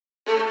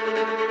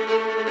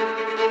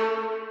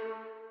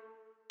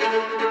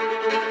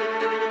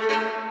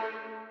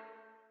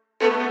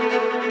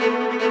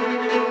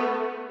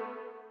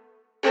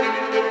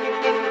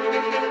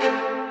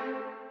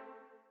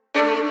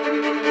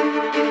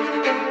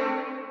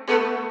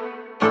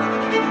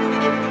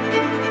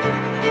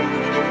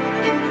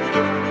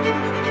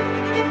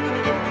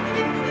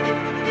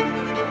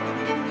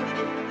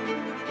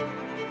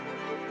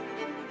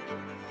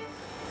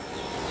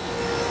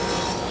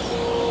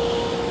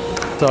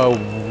So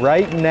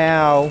right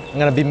now, I'm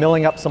gonna be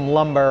milling up some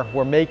lumber.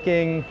 We're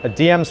making a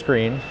DM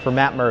screen for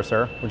Matt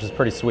Mercer, which is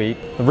pretty sweet.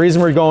 The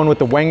reason we're going with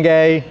the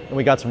Wenge, and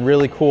we got some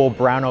really cool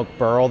brown oak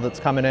burl that's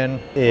coming in,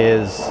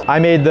 is I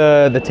made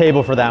the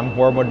table for them.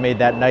 Wyrmwood made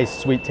that nice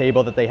sweet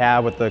table that they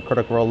have with the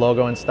Critical Role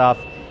logo and stuff.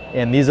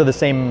 And these are the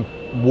same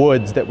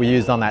woods that we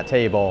used on that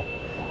table.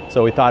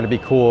 So we thought it'd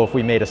be cool if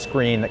we made a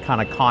screen that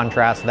kind of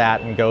contrasts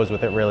that and goes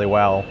with it really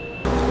well.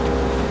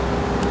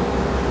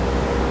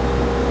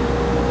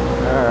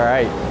 All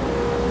right.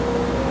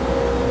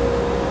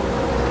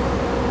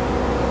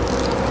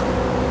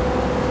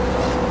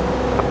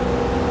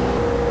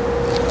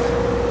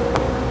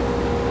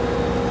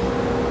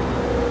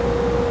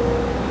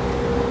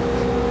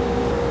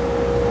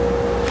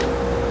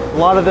 A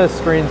lot of this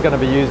screen is going to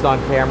be used on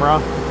camera,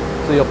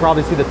 so you'll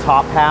probably see the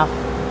top half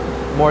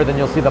more than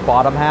you'll see the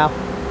bottom half.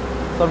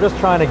 So I'm just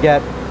trying to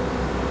get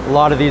a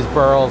lot of these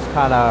burls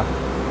kind of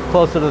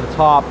closer to the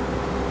top.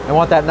 I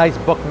want that nice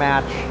book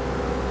match.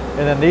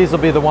 And then these will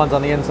be the ones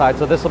on the inside.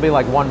 So this will be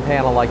like one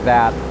panel like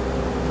that.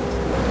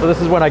 So this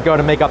is when I go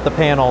to make up the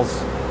panels.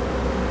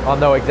 I'll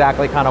know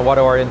exactly kind of what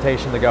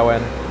orientation to go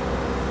in.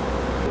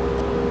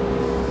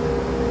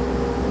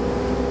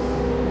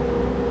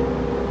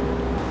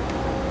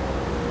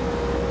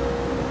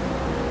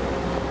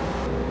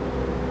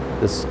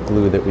 This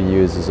glue that we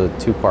use is a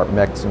 2-part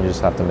mix, and you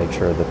just have to make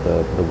sure that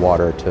the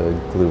water to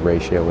glue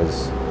ratio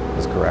is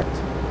correct.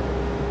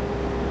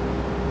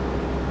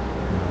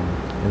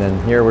 And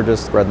then here we're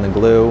just spreading the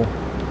glue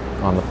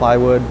on the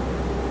plywood,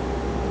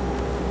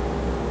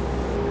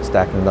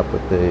 stacking it up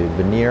with the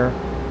veneer,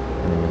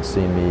 and then you'll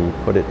see me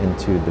put it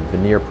into the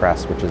veneer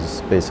press, which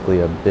is basically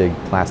a big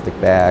plastic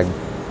bag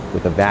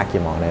with a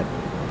vacuum on it.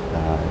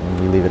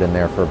 And you leave it in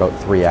there for about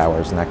 3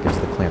 hours, and that gives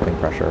the clamping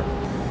pressure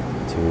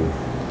to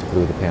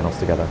glue the panels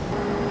together.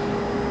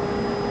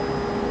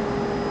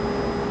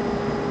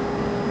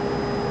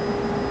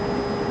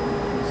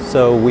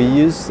 So we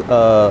use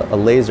a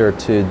laser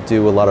to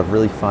do a lot of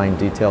really fine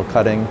detail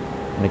cutting,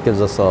 and it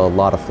gives us a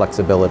lot of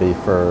flexibility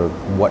for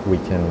what we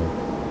can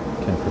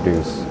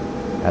produce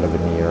out of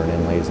veneer and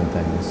inlays and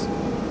things.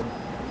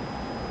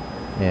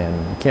 And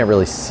you can't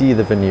really see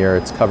the veneer.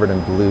 It's covered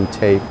in blue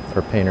tape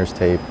or painter's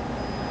tape,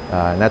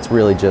 and that's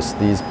really just,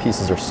 these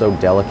pieces are so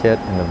delicate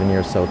and the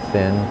veneer is so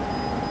thin,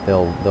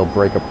 they'll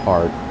break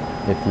apart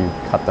if you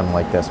cut them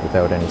like this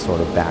without any sort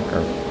of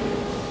backer.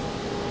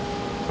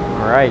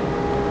 All right.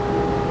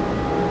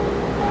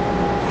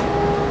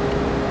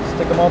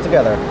 Stick them all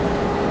together.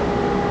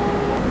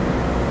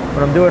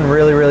 When I'm doing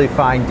really, really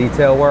fine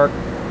detail work,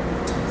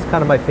 it's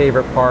kind of my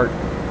favorite part.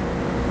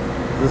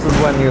 This is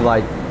when you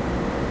like,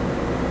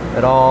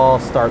 it all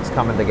starts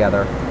coming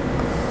together.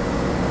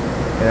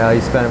 You know,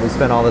 we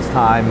spend all this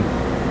time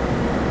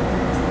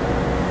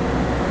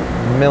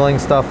milling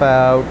stuff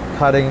out,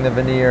 cutting the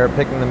veneer,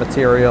 picking the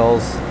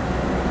materials.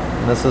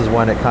 And this is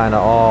when it kind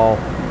of all,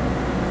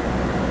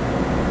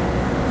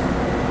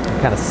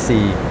 you kind of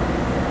see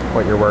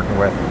what you're working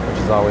with, which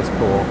is always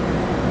cool.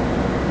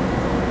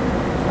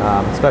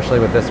 Especially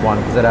with this one,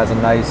 because it has a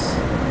nice,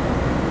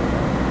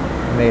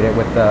 made it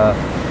with the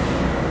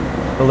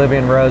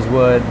Bolivian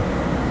rosewood,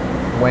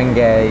 Wenge,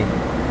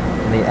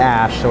 and the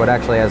ash, so it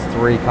actually has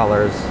 3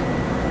 colors,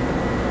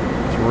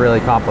 which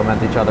really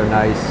complement each other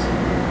nice.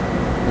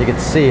 You can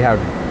see how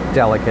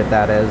delicate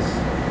that is.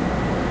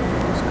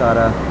 Just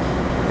gotta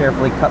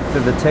carefully cut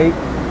through the tape,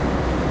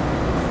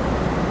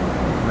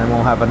 and then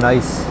we'll have a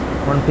nice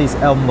one-piece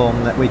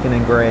emblem that we can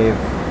engrave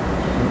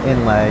and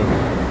inlay,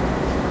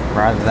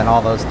 rather than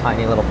all those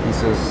tiny little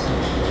pieces.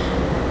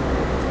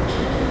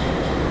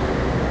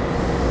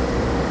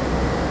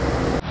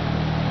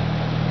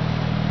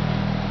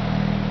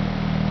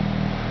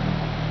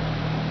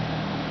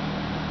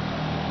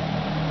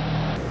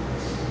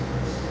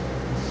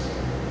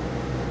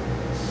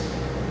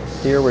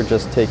 Here we're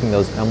just taking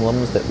those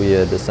emblems that we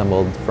had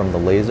assembled from the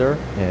laser,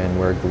 and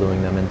we're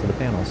gluing them into the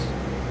panels.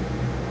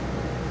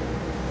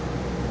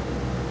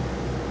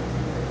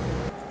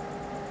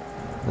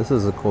 This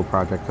is a cool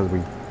project because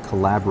we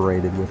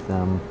collaborated with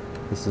them.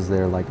 This is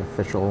their like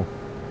official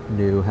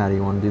new, how do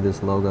you want to do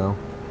this logo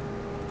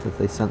that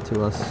they sent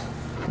to us.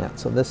 Yeah,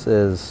 so this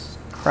is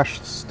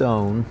crushed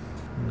stone.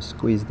 I'm gonna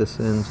squeeze this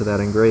into that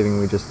engraving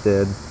we just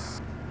did,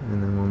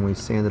 and then when we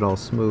sand it all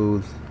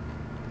smooth,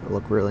 it'll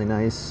look really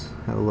nice,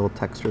 have a little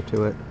texture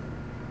to it.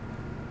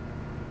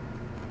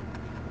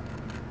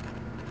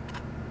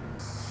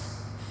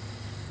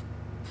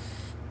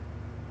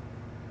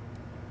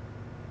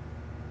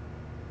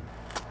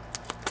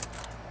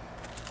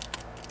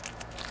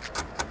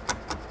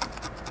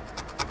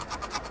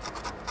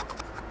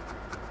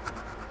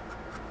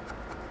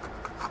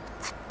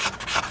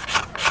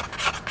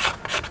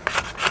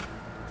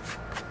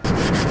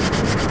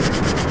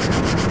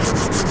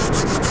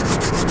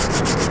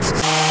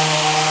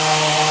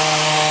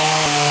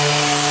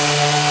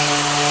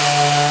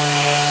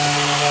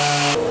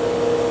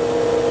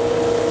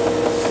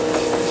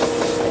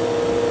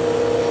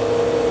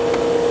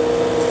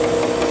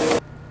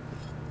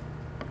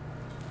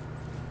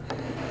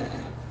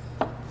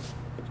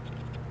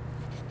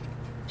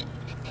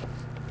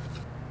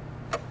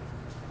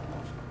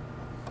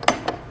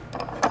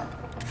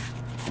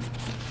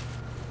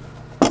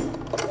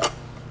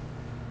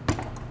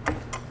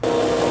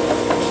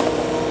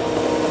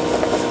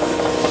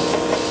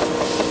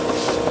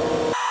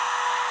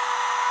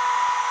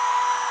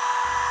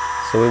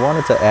 So we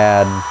wanted to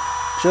add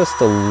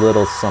just a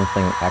little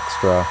something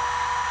extra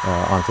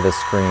onto this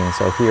screen.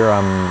 So here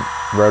I'm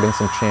routing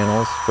some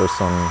channels for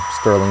some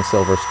sterling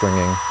silver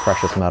stringing,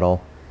 precious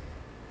metal.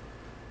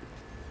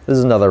 This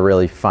is another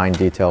really fine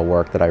detail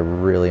work that I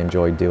really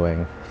enjoy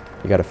doing.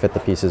 You got to fit the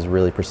pieces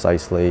really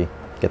precisely,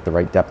 get the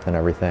right depth and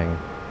everything.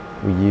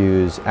 We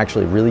use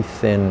actually really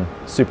thin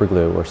super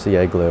glue or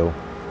CA glue,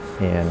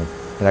 and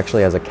it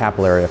actually has a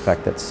capillary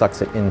effect that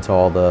sucks it into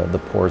all the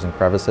pores and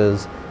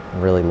crevices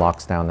and really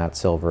locks down that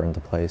silver into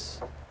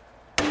place.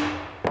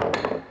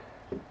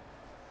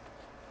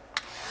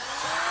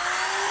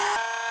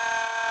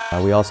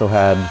 We also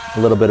had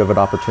a little bit of an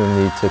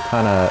opportunity to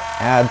kind of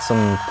add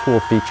some cool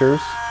features.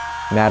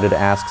 Matt had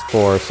asked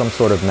for some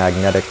sort of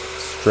magnetic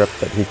strip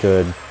that he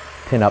could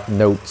pin up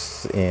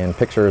notes and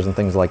pictures and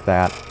things like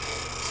that.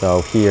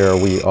 So here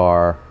we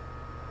are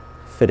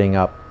fitting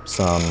up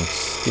some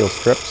steel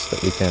strips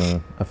that we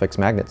can affix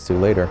magnets to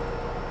later.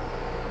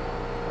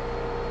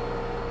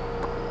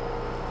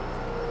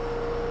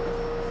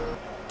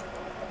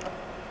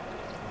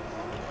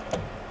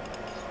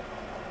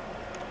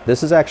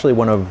 This is actually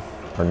one of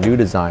our new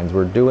designs.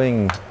 We're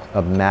doing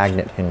a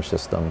magnet hinge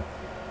system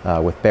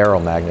with barrel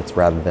magnets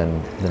rather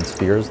than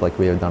spheres like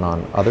we have done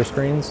on other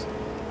screens.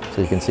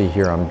 So you can see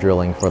here I'm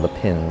drilling for the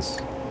pins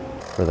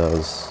for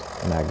those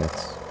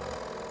magnets.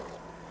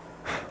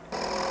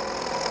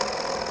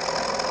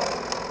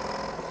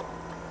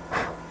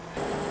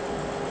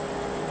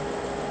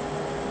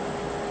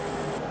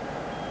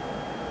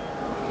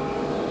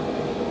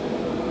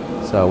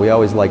 So we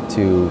always like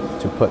to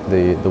put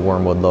the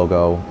Wyrmwood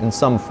logo in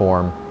some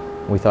form.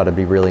 We thought it'd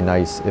be really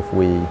nice if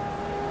we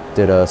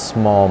did a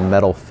small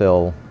metal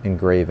fill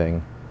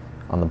engraving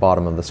on the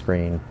bottom of the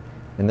screen.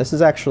 And this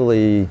is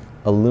actually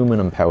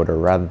aluminum powder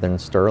rather than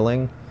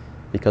sterling,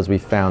 because we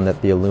found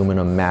that the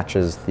aluminum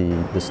matches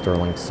the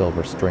sterling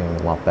silver stringing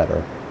a lot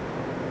better.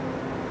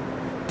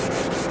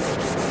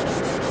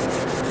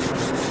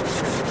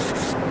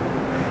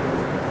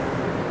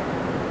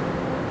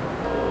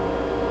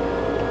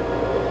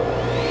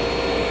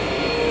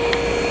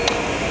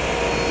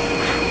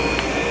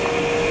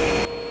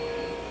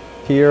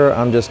 Here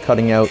I'm just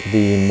cutting out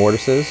the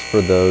mortises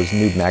for those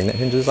new magnet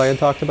hinges I had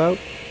talked about,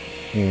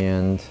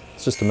 and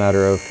it's just a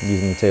matter of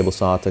using the table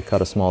saw to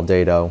cut a small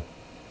dado,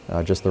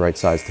 just the right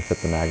size to fit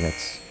the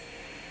magnets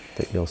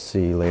that you'll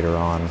see later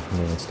on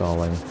when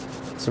installing.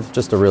 It's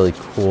just a really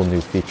cool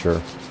new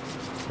feature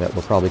that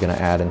we're probably going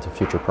to add into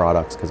future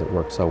products because it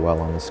works so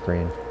well on the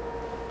screen.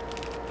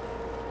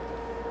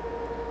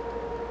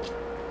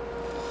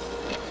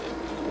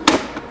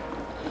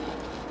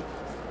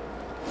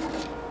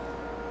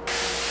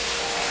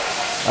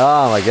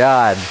 Oh my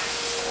God.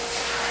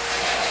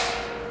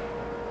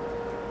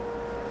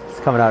 It's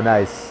coming out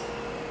nice.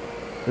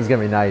 This is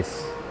gonna be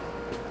nice.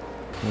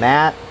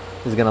 Matt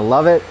is gonna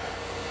love it.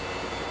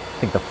 I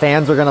think the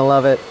fans are gonna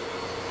love it.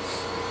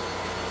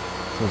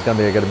 So it's gonna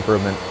be a good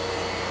improvement.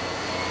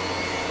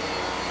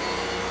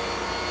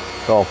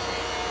 Cool.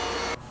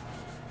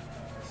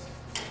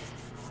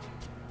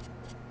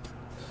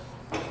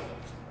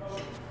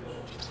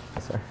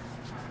 Yes, sir.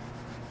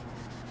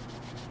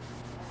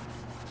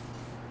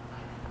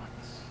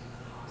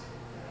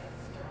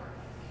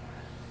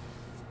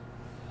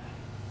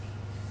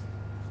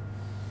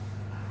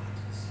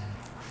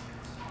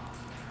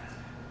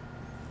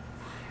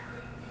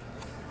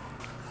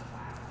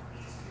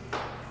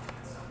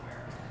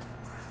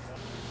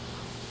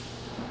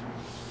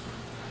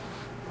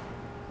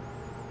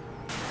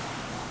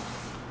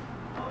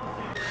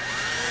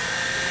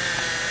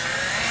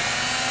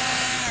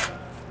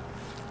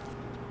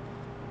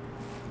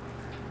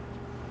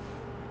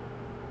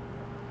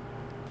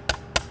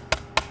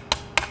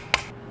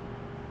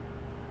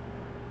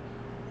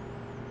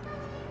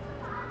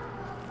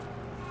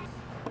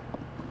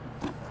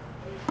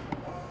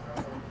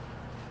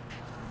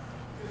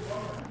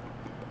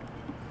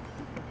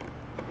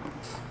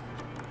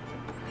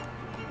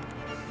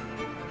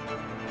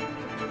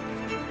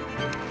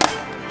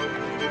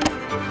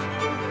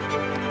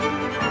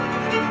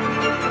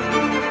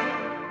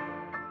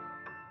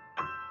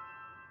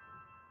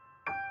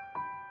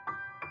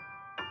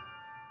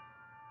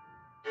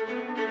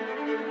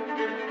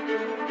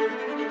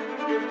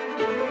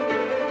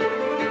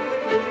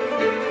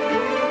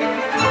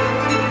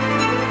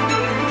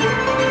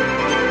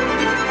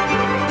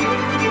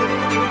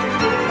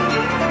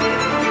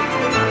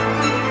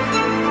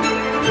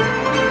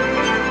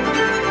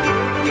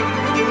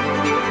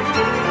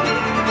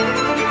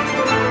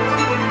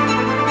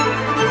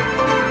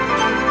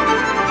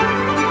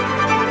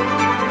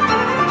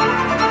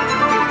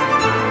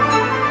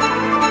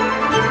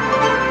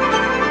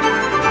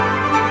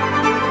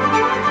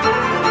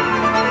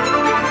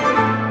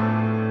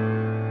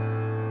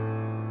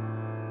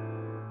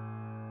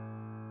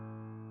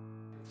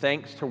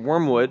 Thanks to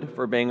Wyrmwood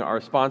for being our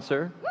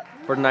sponsor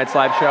for tonight's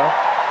live show.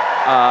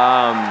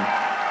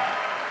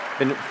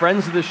 been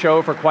friends of the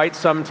show for quite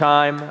some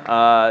time.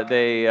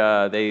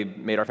 They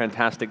made our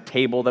fantastic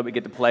table that we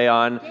get to play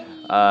on.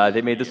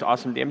 They made this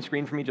awesome DM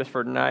screen for me just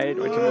for tonight,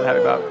 which I'm really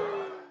happy about.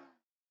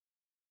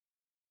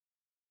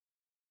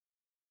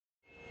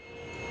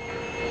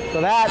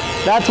 So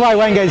that's why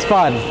Wenge's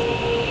fun,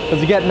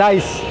 because you get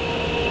nice,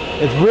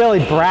 it's really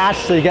brash,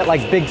 so you get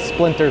like big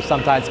splinters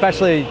sometimes,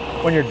 especially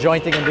when you're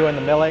jointing and doing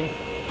the milling.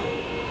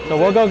 So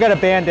we'll go get a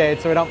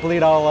Band-Aid so we don't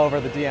bleed all over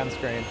the DM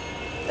screen.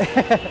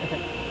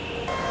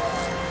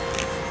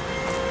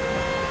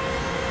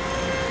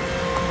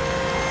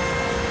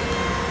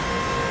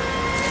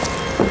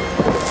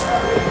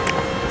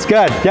 It's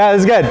good, yeah,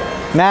 it's good.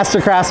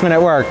 Master craftsman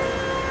at work.